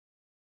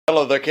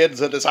Hello there kids,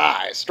 it is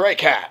I, Stray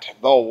Cat,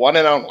 the one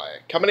and only,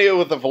 coming to you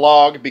with a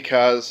vlog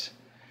because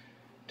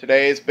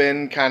today's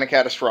been kind of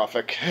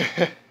catastrophic.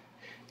 This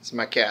is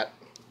my cat.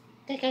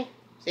 Okay,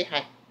 say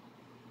hi.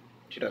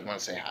 She doesn't want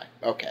to say hi.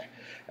 Okay.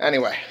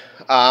 Anyway,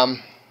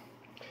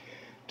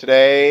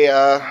 today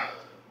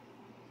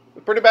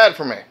was pretty bad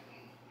for me.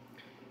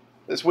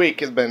 This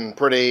week has been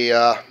pretty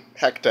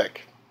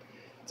hectic.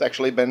 It's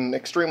actually been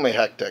extremely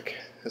hectic.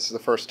 This is the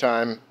first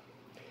time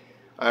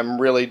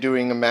I'm really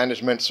doing a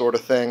management sort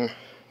of thing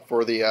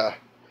for the,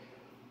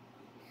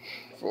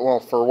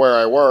 for where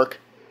I work,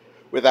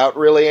 without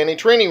really any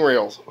training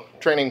wheels.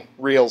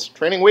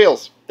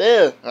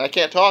 Ugh, I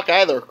can't talk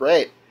either.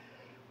 Great.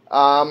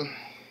 And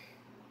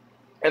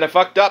I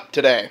fucked up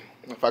today.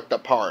 I fucked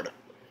up hard.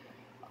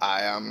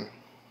 I,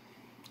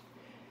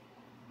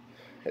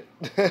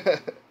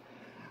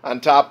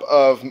 on top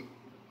of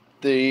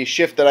the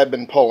shift that I've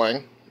been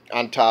pulling,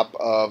 on top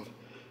of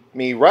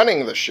me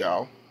running the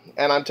show,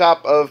 and on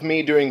top of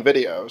me doing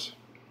videos,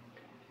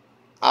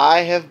 I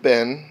have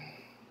been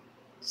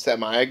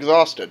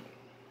semi-exhausted.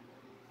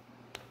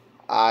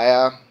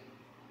 I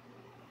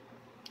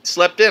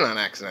slept in on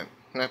accident.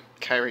 No,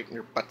 Kyrie,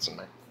 your butt's in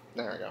there.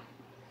 There we go.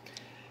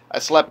 I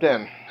slept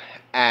in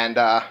and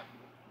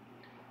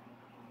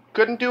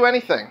couldn't do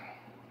anything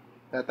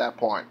at that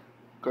point.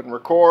 Couldn't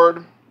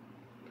record.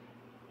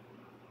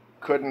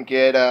 Couldn't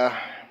get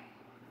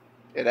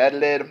it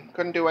edited.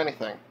 Couldn't do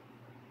anything.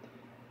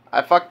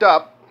 I fucked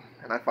up.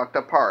 And I fucked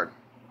up hard.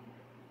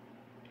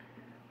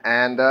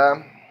 And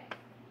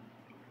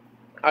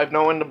I've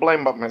no one to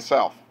blame but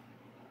myself.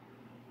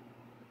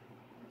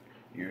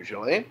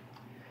 Usually.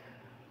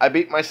 I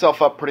beat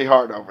myself up pretty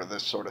hard over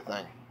this sort of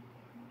thing.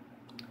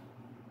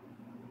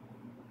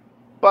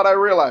 But I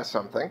realized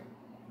something.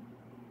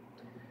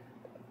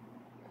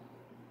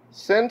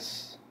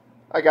 Since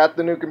I got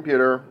the new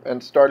computer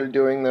and started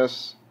doing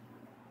this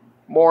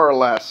more or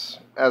less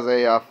as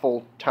a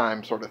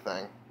full-time sort of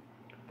thing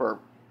for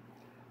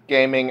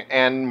gaming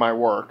and my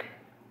work,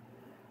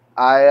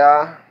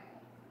 I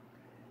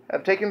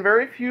have taken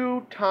very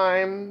few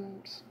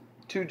times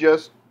to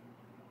just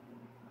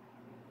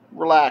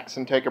relax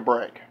and take a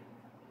break.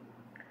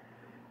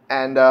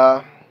 And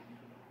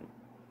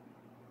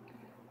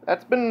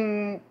that's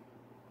been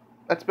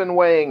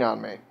weighing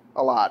on me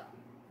a lot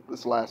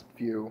this last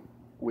few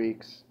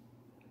weeks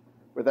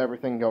with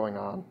everything going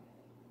on.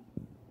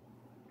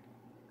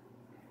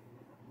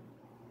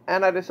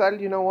 And I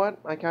decided, you know what,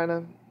 I kind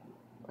of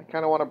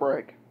want a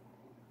break.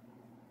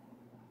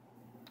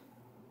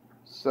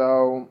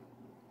 So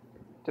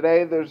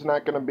today there's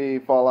not going to be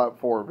Fallout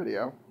 4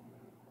 video.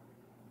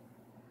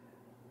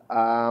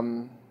 I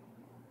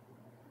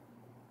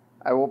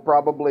will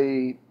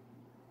probably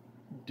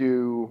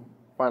do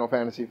Final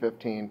Fantasy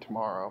 15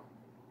 tomorrow.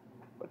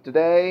 But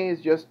today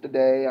is just a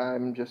day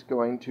I'm just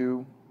going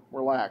to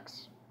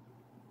relax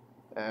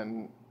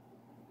and,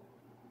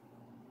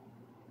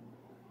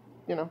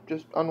 you know,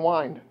 just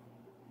unwind.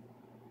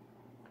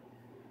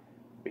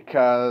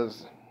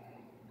 Because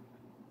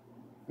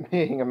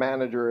being a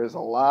manager is a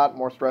lot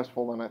more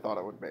stressful than I thought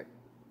it would be.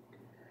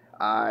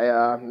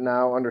 I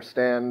now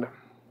understand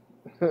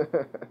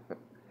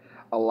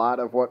a lot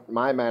of what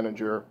my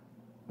manager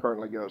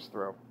currently goes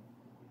through.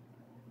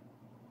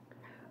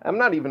 I'm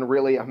not even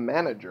really a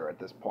manager at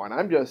this point.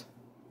 I'm just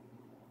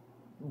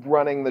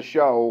running the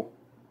show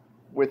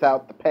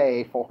without the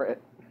pay for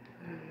it.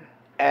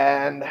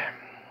 And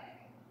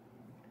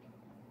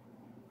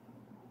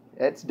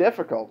it's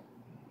difficult.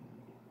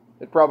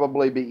 It'd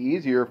probably be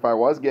easier if I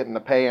was getting the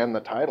pay and the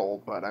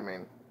title, but I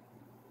mean,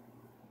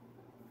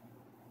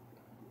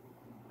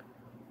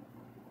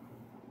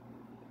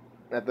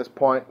 at this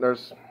point,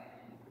 there's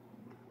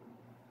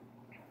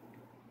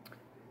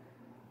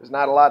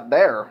not a lot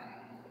there.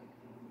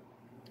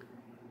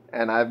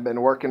 And I've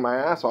been working my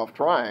ass off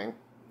trying,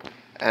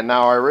 and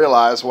now I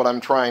realize what I'm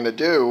trying to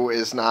do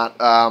is not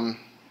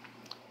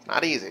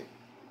easy.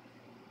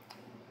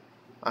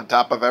 On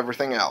top of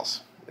everything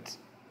else,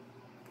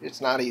 it's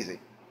not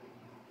easy.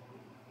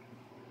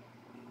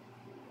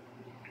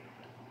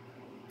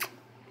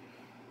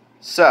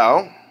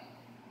 So,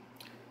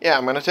 yeah,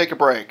 I'm going to take a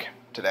break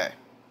today.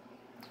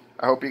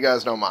 I hope you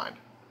guys don't mind.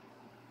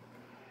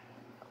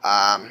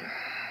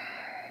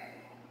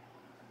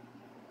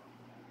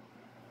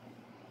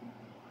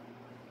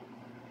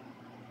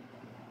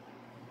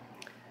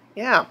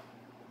 Yeah.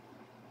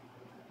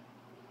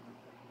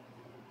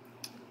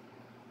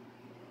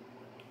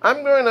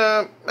 I'm going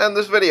to end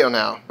this video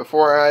now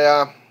before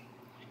I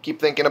keep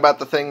thinking about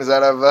the things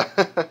that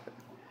have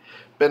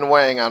been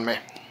weighing on me.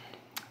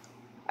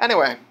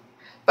 Anyway.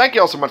 Thank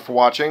you all so much for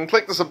watching.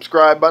 Click the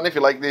subscribe button if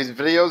you like these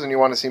videos and you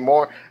want to see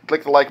more.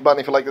 Click the like button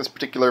if you like this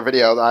particular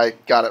video. I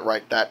got it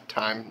right that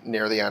time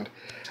near the end.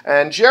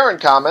 And share in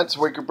comments.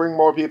 We could bring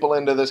more people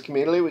into this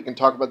community. We can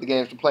talk about the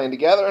games we're playing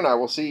together. And I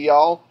will see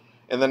y'all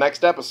in the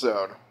next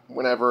episode,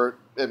 whenever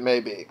it may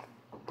be.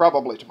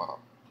 Probably tomorrow.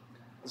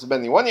 This has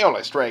been the one and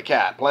only Stray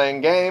Cat,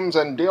 playing games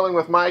and dealing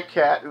with my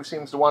cat, who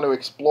seems to want to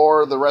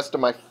explore the rest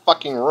of my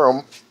fucking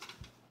room.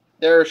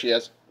 There she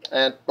is.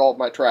 and all of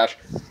my trash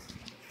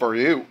for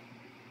you.